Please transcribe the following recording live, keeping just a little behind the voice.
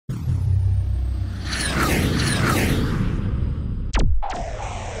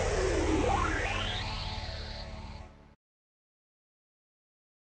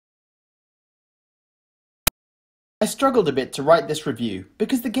I struggled a bit to write this review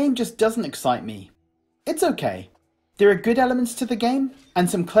because the game just doesn't excite me. It's okay. There are good elements to the game, and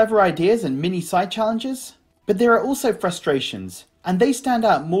some clever ideas and mini side challenges, but there are also frustrations, and they stand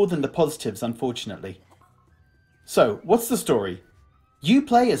out more than the positives, unfortunately. So, what's the story? You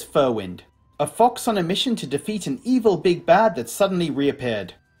play as Furwind, a fox on a mission to defeat an evil big bad that suddenly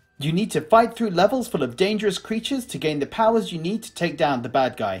reappeared. You need to fight through levels full of dangerous creatures to gain the powers you need to take down the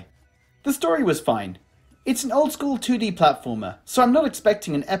bad guy. The story was fine. It's an old school 2D platformer, so I'm not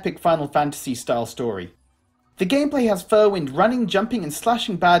expecting an epic Final Fantasy style story. The gameplay has Furwind running, jumping and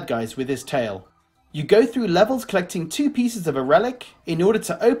slashing bad guys with his tail. You go through levels collecting 2 pieces of a relic in order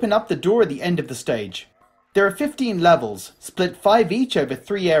to open up the door at the end of the stage. There are 15 levels, split 5 each over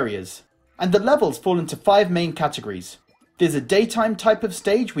 3 areas, and the levels fall into 5 main categories. There's a daytime type of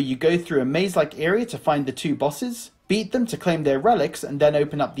stage where you go through a maze-like area to find the 2 bosses, beat them to claim their relics and then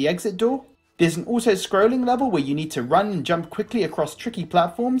open up the exit door. There's an auto-scrolling level where you need to run and jump quickly across tricky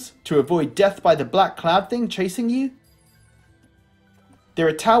platforms to avoid death by the black cloud thing chasing you. There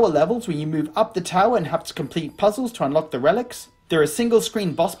are tower levels where you move up the tower and have to complete puzzles to unlock the relics. There are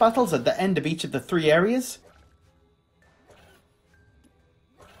single-screen boss battles at the end of each of the 3 areas.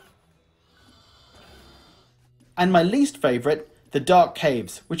 And my least favourite, the dark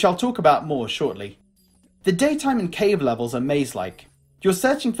caves, which I'll talk about more shortly. The daytime and cave levels are maze-like. You're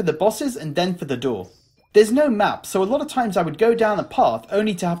searching for the bosses and then for the door. There's no map, so a lot of times I would go down a path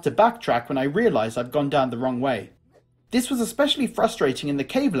only to have to backtrack when I realise I've gone down the wrong way. This was especially frustrating in the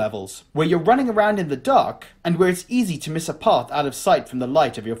cave levels, where you're running around in the dark and where it's easy to miss a path out of sight from the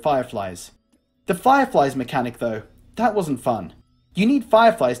light of your fireflies. The fireflies mechanic though, that wasn't fun. You need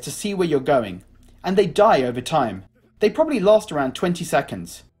fireflies to see where you're going, and they die over time. They probably last around 20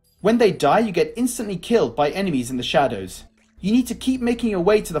 seconds. When they die, you get instantly killed by enemies in the shadows. You need to keep making your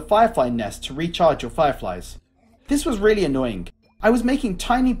way to the firefly nest to recharge your fireflies. This was really annoying. I was making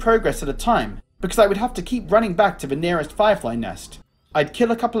tiny progress at a time because I would have to keep running back to the nearest firefly nest. I'd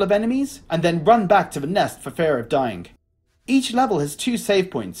kill a couple of enemies and then run back to the nest for fear of dying. Each level has 2 save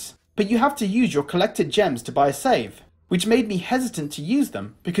points, but you have to use your collected gems to buy a save, which made me hesitant to use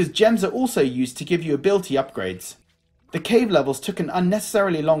them because gems are also used to give you ability upgrades. The cave levels took an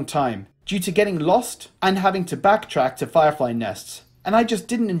unnecessarily long time due to getting lost and having to backtrack to firefly nests, and I just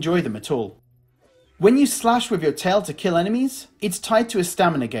didn't enjoy them at all. When you slash with your tail to kill enemies, it's tied to a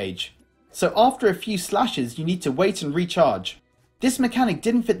stamina gauge, so after a few slashes you need to wait and recharge. This mechanic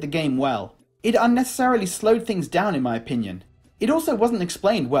didn't fit the game well. It unnecessarily slowed things down in my opinion. It also wasn't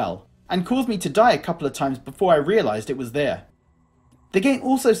explained well, and caused me to die a couple of times before I realised it was there. The game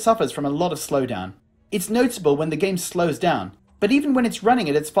also suffers from a lot of slowdown. It's noticeable when the game slows down, but even when it's running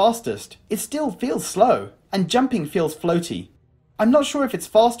at its fastest, it still feels slow, and jumping feels floaty. I'm not sure if it's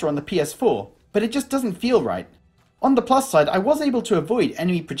faster on the PS4, but it just doesn't feel right. On the plus side, I was able to avoid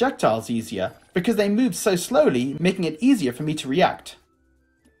enemy projectiles easier, because they moved so slowly, making it easier for me to react.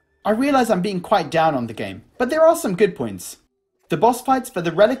 I realise I'm being quite down on the game, but there are some good points. The boss fights for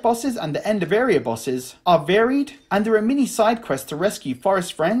the relic bosses and the end of area bosses are varied, and there are mini side quests to rescue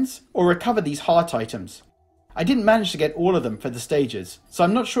forest friends or recover these heart items. I didn't manage to get all of them for the stages, so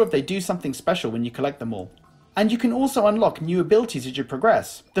I'm not sure if they do something special when you collect them all. And you can also unlock new abilities as you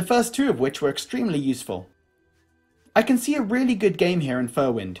progress, the first 2 of which were extremely useful. I can see a really good game here in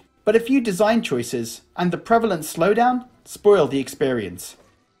Furwind, but a few design choices and the prevalent slowdown spoil the experience.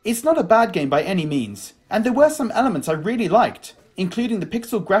 It's not a bad game by any means, and there were some elements I really liked, including the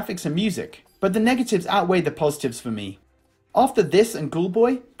pixel graphics and music, but the negatives outweigh the positives for me. After this and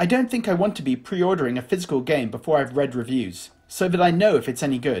Ghoulboy, I don't think I want to be pre-ordering a physical game before I've read reviews, so that I know if it's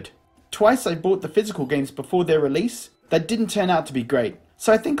any good. Twice I bought the physical games before their release that didn't turn out to be great,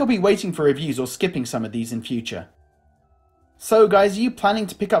 so I think I'll be waiting for reviews or skipping some of these in future. So guys, are you planning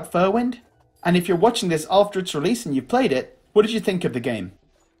to pick up Furwind? And if you're watching this after its release and you've played it, what did you think of the game?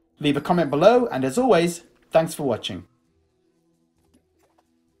 Leave a comment below, and as always, thanks for watching.